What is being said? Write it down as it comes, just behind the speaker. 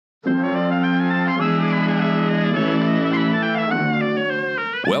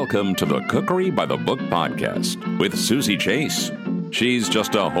Welcome to the Cookery by the Book podcast with Susie Chase. She's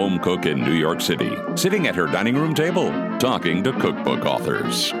just a home cook in New York City, sitting at her dining room table, talking to cookbook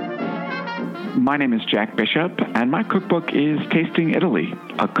authors. My name is Jack Bishop, and my cookbook is Tasting Italy,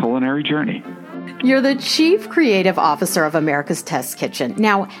 A Culinary Journey. You're the Chief Creative Officer of America's Test Kitchen.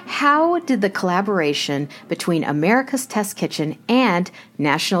 Now, how did the collaboration between America's Test Kitchen and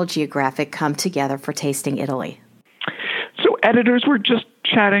National Geographic come together for Tasting Italy? So editors were just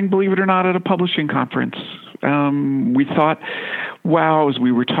chatting, believe it or not, at a publishing conference. We thought, wow, as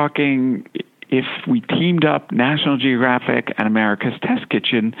we were talking, if we teamed up National Geographic and America's Test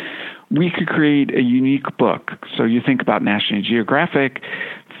Kitchen, we could create a unique book. So you think about National Geographic,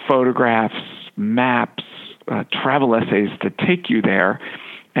 photographs, maps, travel essays to take you there,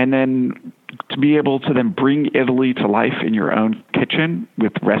 and then to be able to then bring Italy to life in your own kitchen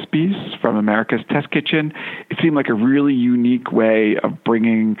with recipes from America's Test Kitchen. It seemed like a really unique way of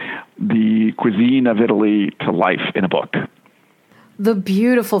bringing the cuisine of Italy to life in a book. The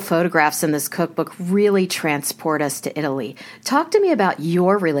beautiful photographs in this cookbook really transport us to Italy. Talk to me about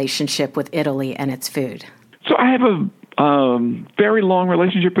your relationship with Italy and its food. So I have a very long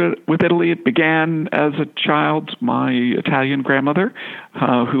relationship with Italy. It began as a child. My Italian grandmother,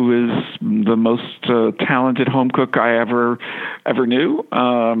 who is the most talented home cook I ever knew.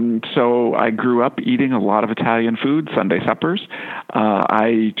 So I grew up eating a lot of Italian food, Sunday suppers.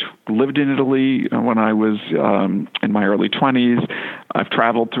 I lived in Italy when I was in my early 20s. I've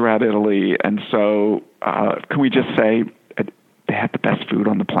traveled throughout Italy. And so can we just say, they had the best food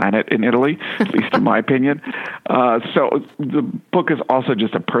on the planet in Italy, at least in my opinion. So the book is also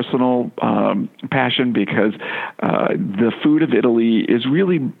just a personal passion because the food of Italy is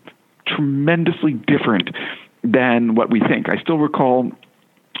really tremendously different than what we think. I still recall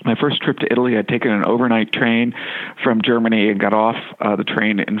my first trip to Italy. I'd taken an overnight train from Germany and got off the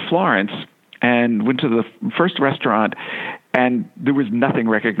train in Florence and went to the first restaurant, and there was nothing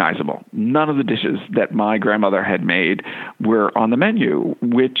recognizable. None of the dishes that my grandmother had made were on the menu,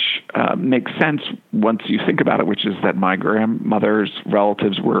 which makes sense once you think about it, which is that my grandmother's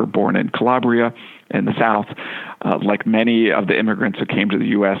relatives were born in Calabria in the South. Like many of the immigrants who came to the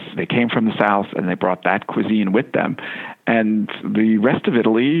U.S., they came from the South, and they brought that cuisine with them. And the rest of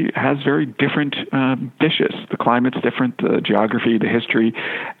Italy has very different dishes. The climate's different, the geography, the history,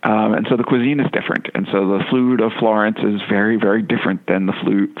 and so the cuisine is different. And so the food of Florence is very, very different than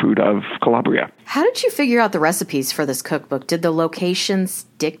the food of Calabria. How did you figure out the recipes for this cookbook? Did the locations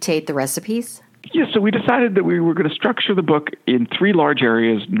dictate the recipes? Yeah, so we decided that we were going to structure the book in three large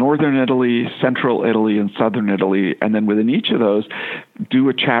areas: northern Italy, central Italy, and southern Italy. And then within each of those, do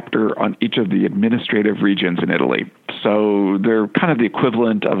a chapter on each of the administrative regions in Italy. So they're kind of the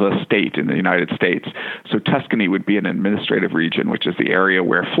equivalent of a state in the United States. So Tuscany would be an administrative region, which is the area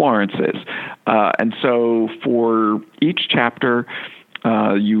where Florence is. And so for each chapter,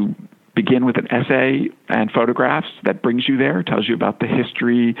 you begin with an essay and photographs that brings you there, tells you about the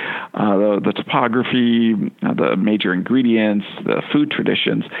history, the topography, the major ingredients, the food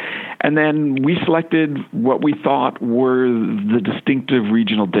traditions. And then we selected what we thought were the distinctive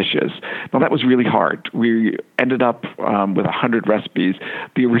regional dishes. Now, that was really hard. We ended up with 100 recipes.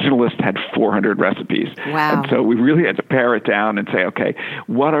 The original list had 400 recipes. Wow. And so we really had to pare it down and say, okay,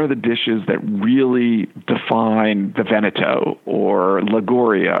 what are the dishes that really define the Veneto or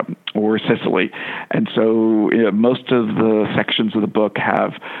Liguria or Sicily? And so most of the sections of the book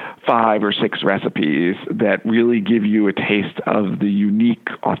have 5 or 6 recipes that really give you a taste of the unique,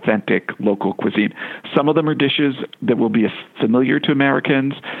 authentic local cuisine. Some of them are dishes that will be familiar to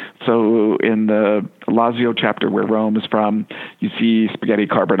Americans. So in the Lazio chapter where Rome is from, you see spaghetti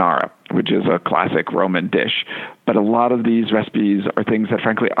carbonara, which is a classic Roman dish. But a lot of these recipes are things that,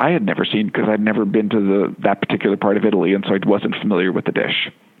 frankly, I had never seen because I'd never been to that particular part of Italy, and so I wasn't familiar with the dish.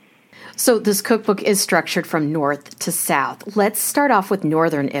 So this cookbook is structured from north to south. Let's start off with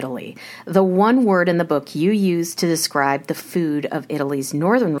northern Italy. The one word in the book you used to describe the food of Italy's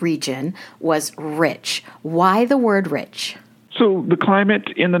northern region was rich. Why the word rich? So the climate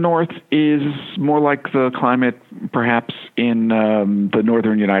in the north is more like the climate perhaps in the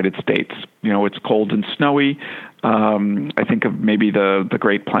northern United States. You know, it's cold and snowy. I think of maybe the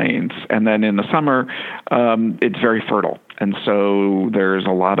Great Plains. And then in the summer, it's very fertile. And so there's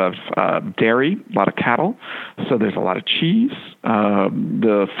a lot of dairy, a lot of cattle. So there's a lot of cheese.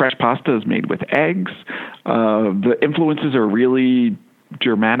 The fresh pasta is made with eggs. The influences are really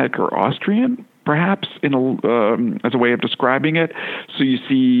Germanic or Austrian, perhaps, as a way of describing it. So you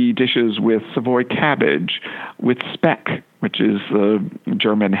see dishes with Savoy cabbage, with speck, which is the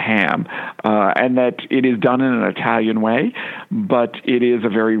German ham, and that it is done in an Italian way, but it is a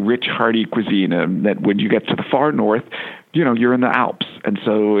very rich, hearty cuisine, and that when you get to the far north, you're in the Alps. And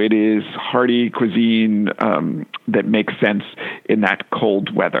so it is hearty cuisine that makes sense in that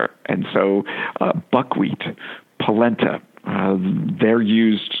cold weather. And so buckwheat, polenta, they're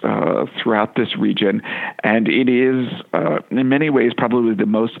used throughout this region. And it is, in many ways, probably the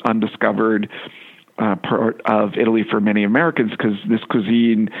most undiscovered part of Italy for many Americans, because this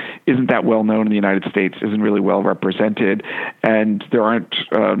cuisine isn't that well known in the United States, isn't really well represented, and there aren't,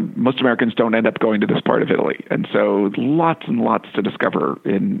 most Americans don't end up going to this part of Italy. And so lots and lots to discover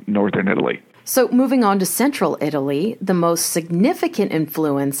in northern Italy. So moving on to central Italy, the most significant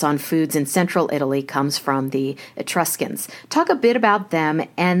influence on foods in central Italy comes from the Etruscans. Talk a bit about them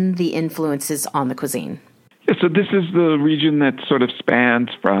and the influences on the cuisine. So this is the region that sort of spans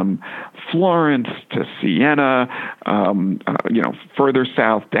from Florence to Siena, further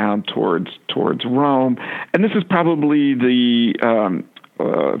south down towards Rome. And this is probably the,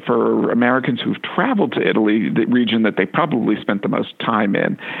 for Americans who've traveled to Italy, the region that they probably spent the most time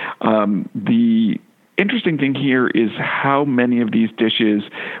in. The interesting thing here is how many of these dishes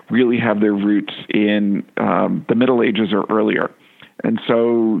really have their roots in the Middle Ages or earlier. And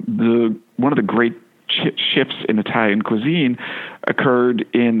so one of the great shifts in Italian cuisine occurred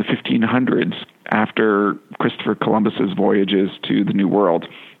in the 1500s after Christopher Columbus's voyages to the New World,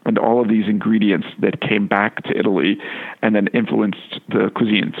 and all of these ingredients that came back to Italy and then influenced the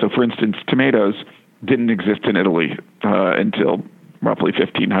cuisine. So, for instance, tomatoes didn't exist in Italy until roughly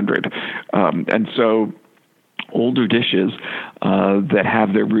 1500. And so older dishes that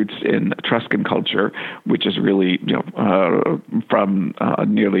have their roots in Etruscan culture, which is really from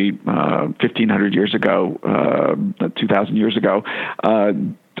nearly 1,500 years ago, 2,000 years ago,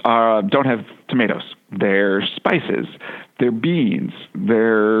 don't have tomatoes. They're spices, they're beans,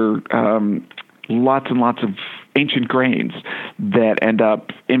 they're lots and lots of ancient grains that end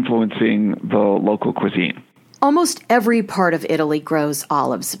up influencing the local cuisine. Almost every part of Italy grows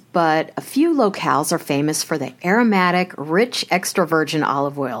olives, but a few locales are famous for the aromatic, rich extra virgin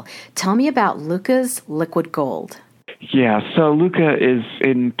olive oil. Tell me about Lucca's Liquid Gold. Yeah, so Lucca is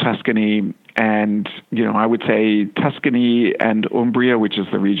in Tuscany, and I would say Tuscany and Umbria, which is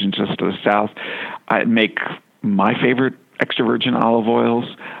the region just to the south, make my favorite extra virgin olive oils.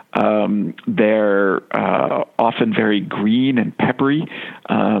 They're often very green and peppery.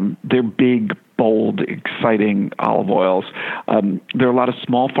 They're big, bold, exciting olive oils. There are a lot of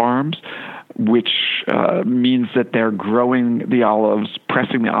small farms, which means that they're growing the olives,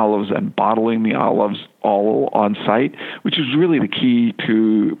 pressing the olives, and bottling the olives all on site, which is really the key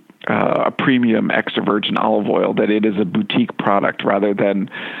to a premium extra virgin olive oil, that it is a boutique product rather than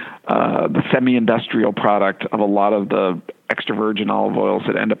the semi-industrial product of a lot of the extra virgin olive oils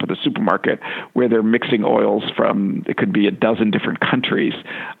that end up at the supermarket, where they're mixing oils from, it could be a dozen different countries,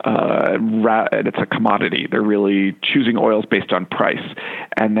 and it's a commodity. They're really choosing oils based on price.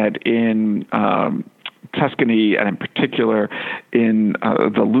 And that in Tuscany, and in particular in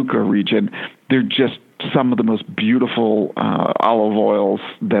the Lucca region, they're just some of the most beautiful olive oils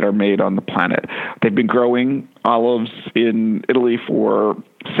that are made on the planet. They've been growing olives in Italy for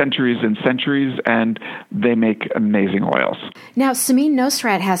centuries and centuries, and they make amazing oils. Now, Samin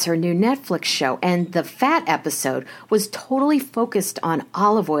Nosrat has her new Netflix show, and the fat episode was totally focused on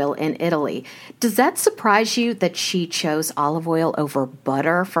olive oil in Italy. Does that surprise you that she chose olive oil over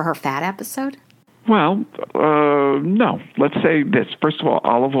butter for her fat episode? Well, no. Let's say this. First of all,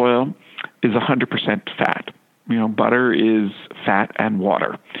 olive oil is 100% fat. Butter is fat and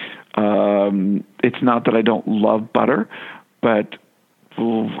water. It's not that I don't love butter, but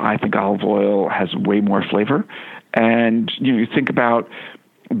I think olive oil has way more flavor. And, you think about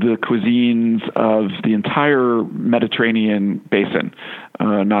the cuisines of the entire Mediterranean basin,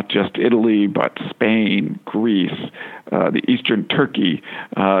 not just Italy, but Spain, Greece, the Eastern Turkey,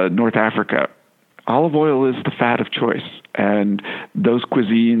 North Africa. Olive oil is the fat of choice, and those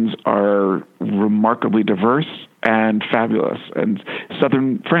cuisines are remarkably diverse and fabulous. And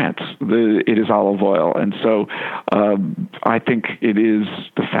southern France, it is olive oil, and so I think it is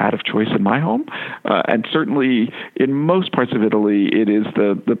the fat of choice in my home, and certainly in most parts of Italy, it is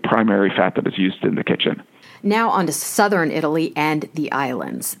the primary fat that is used in the kitchen. Now on to southern Italy and the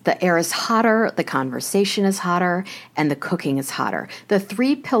islands. The air is hotter, the conversation is hotter, and the cooking is hotter. The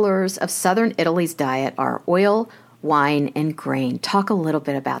three pillars of southern Italy's diet are oil, wine, and grain. Talk a little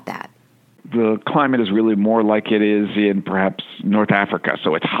bit about that. The climate is really more like it is in perhaps North Africa.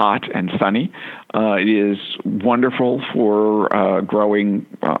 So it's hot and sunny. It is wonderful for growing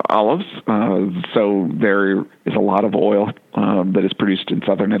olives. So there is a lot of oil that is produced in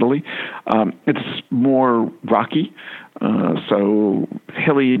southern Italy. It's more rocky, so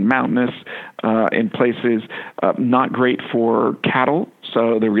hilly and mountainous in places, not great for cattle.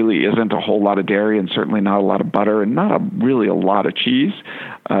 So there really isn't a whole lot of dairy, and certainly not a lot of butter, and not really a lot of cheese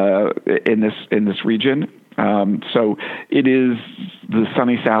in this region. So it is the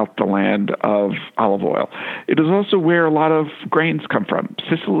sunny south, the land of olive oil. It is also where a lot of grains come from.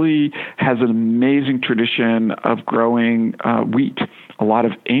 Sicily has an amazing tradition of growing wheat, a lot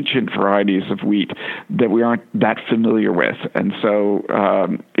of ancient varieties of wheat that we aren't that familiar with. And so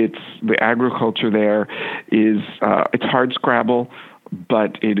it's the agriculture there is it's hardscrabble,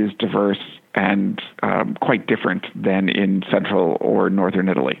 but it is diverse and quite different than in central or northern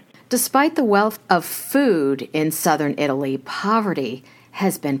Italy. Despite the wealth of food in southern Italy, poverty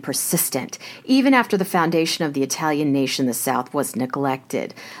has been persistent, even after the foundation of the Italian nation, the South, was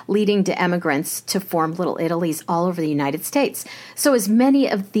neglected, leading to immigrants to form Little Italies all over the United States. So as many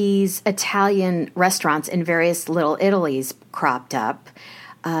of these Italian restaurants in various Little Italies cropped up,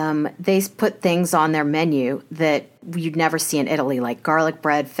 they put things on their menu that you'd never see in Italy, like garlic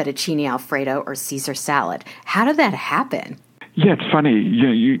bread, fettuccine Alfredo, or Caesar salad. How did that happen? Yeah, it's funny.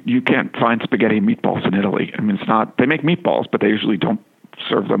 You can't find spaghetti and meatballs in Italy. I mean, it's not. They make meatballs, but they usually don't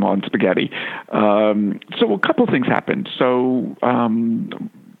serve them on spaghetti. So a couple of things happened. So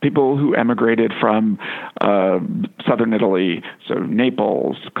people who emigrated from southern Italy, so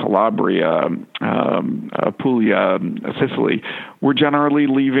Naples, Calabria, Puglia, Sicily, were generally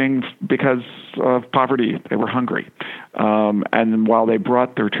leaving because of poverty. They were hungry. And while they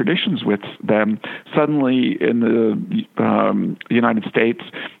brought their traditions with them, suddenly in the United States,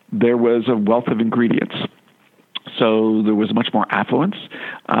 there was a wealth of ingredients. So there was much more affluence.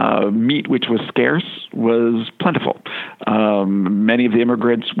 Meat, which was scarce, was plentiful. Many of the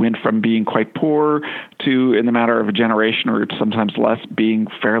immigrants went from being quite poor to, in the matter of a generation or sometimes less, being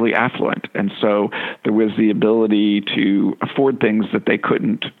fairly affluent. And so there was the ability to afford things that they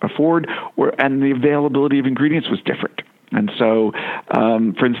couldn't afford, and the availability of ingredients was different. And so,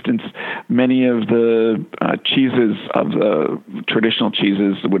 for instance, many of the cheeses of the traditional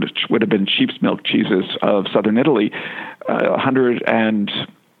cheeses, which would have been sheep's milk cheeses of southern Italy,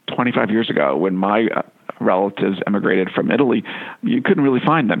 125 years ago, when my relatives emigrated from Italy, you couldn't really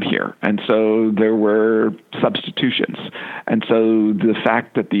find them here. And so there were substitutions. And so the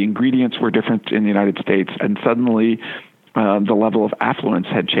fact that the ingredients were different in the United States, and suddenly the level of affluence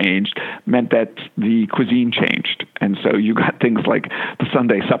had changed, meant that the cuisine changed. And so you got things like the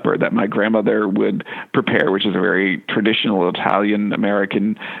Sunday supper that my grandmother would prepare, which is a very traditional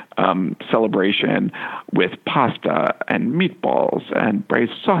Italian-American celebration with pasta and meatballs and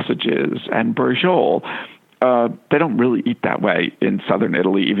braised sausages and bourgeois. They don't really eat that way in southern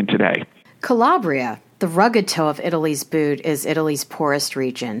Italy even today. Calabria, the rugged toe of Italy's boot, is Italy's poorest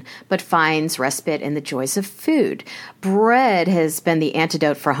region, but finds respite in the joys of food. Bread has been the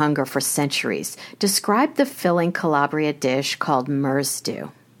antidote for hunger for centuries. Describe the filling Calabria dish called mers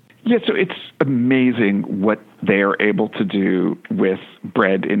stew. Yeah, so it's amazing what they are able to do with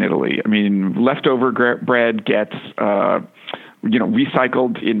bread in Italy. I mean, leftover bread gets,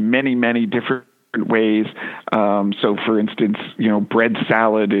 recycled in many, many different ways. So, for instance, bread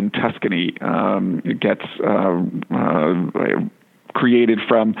salad in Tuscany gets created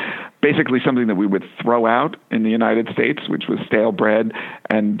from basically something that we would throw out in the United States, which was stale bread,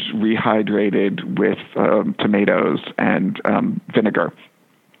 and rehydrated with tomatoes and vinegar.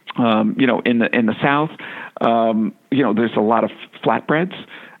 In the South, there's a lot of flatbreads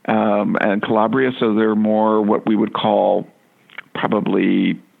and Calabria, so they're more what we would call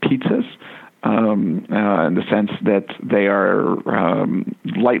probably pizzas. In the sense that they are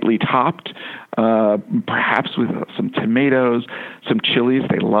lightly topped, perhaps with some tomatoes, some chilies.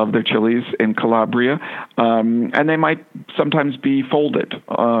 They love their chilies in Calabria. And they might sometimes be folded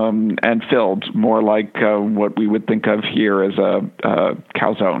and filled, more like what we would think of here as a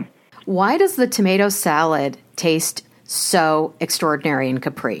calzone. Why does the tomato salad taste so extraordinary in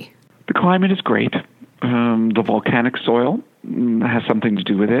Capri? The climate is great. The volcanic soil has something to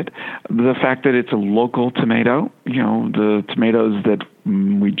do with it. The fact that it's a local tomato, the tomatoes that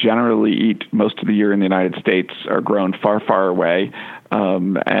we generally eat most of the year in the United States are grown far, far away.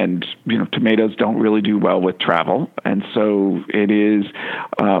 And tomatoes don't really do well with travel. And so it is,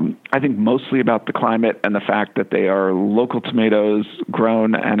 I think, mostly about the climate and the fact that they are local tomatoes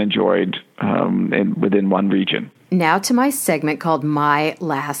grown and enjoyed within one region. Now to my segment called My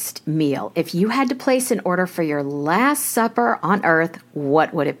Last Meal. If you had to place an order for your last supper on Earth,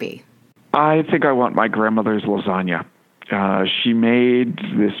 what would it be? I think I want my grandmother's lasagna. She made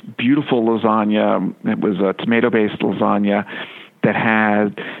this beautiful lasagna. It was a tomato-based lasagna that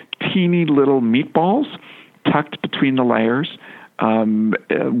had teeny little meatballs tucked between the layers,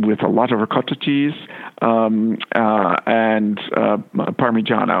 with a lot of ricotta cheese and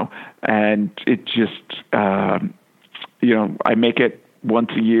Parmigiano. And it just, I make it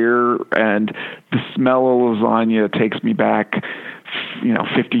once a year, and the smell of lasagna takes me back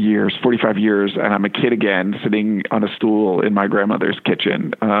 50 years, 45 years, and I'm a kid again sitting on a stool in my grandmother's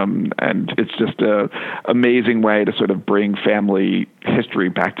kitchen. And it's just an amazing way to sort of bring family history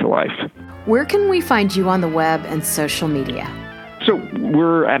back to life. Where can we find you on the web and social media? So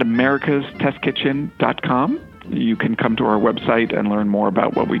we're at americastestkitchen.com. You can come to our website and learn more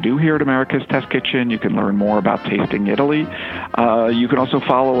about what we do here at America's Test Kitchen. You can learn more about Tasting Italy. You can also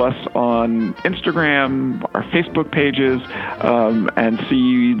follow us on Instagram, our Facebook pages, and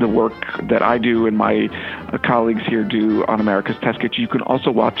see the work that I do and my colleagues here do on America's Test Kitchen. You can also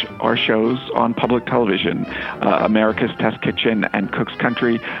watch our shows on public television. America's Test Kitchen and Cook's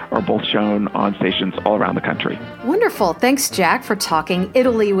Country are both shown on stations all around the country. Wonderful. Thanks, Jack, for talking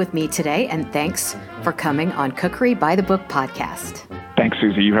Italy with me today, and thanks for coming on Cookery by the Book podcast. Thanks,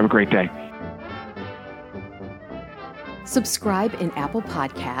 Susie. You have a great day. Subscribe in Apple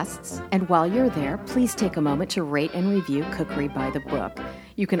Podcasts, and while you're there, please take a moment to rate and review Cookery by the Book.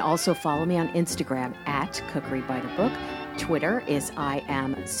 You can also follow me on Instagram at Cookery by the Book. Twitter is I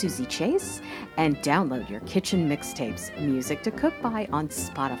am Susie Chase, and download your kitchen mixtapes, Music to Cook By, on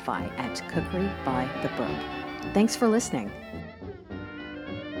Spotify at Cookery by the Book. Thanks for listening.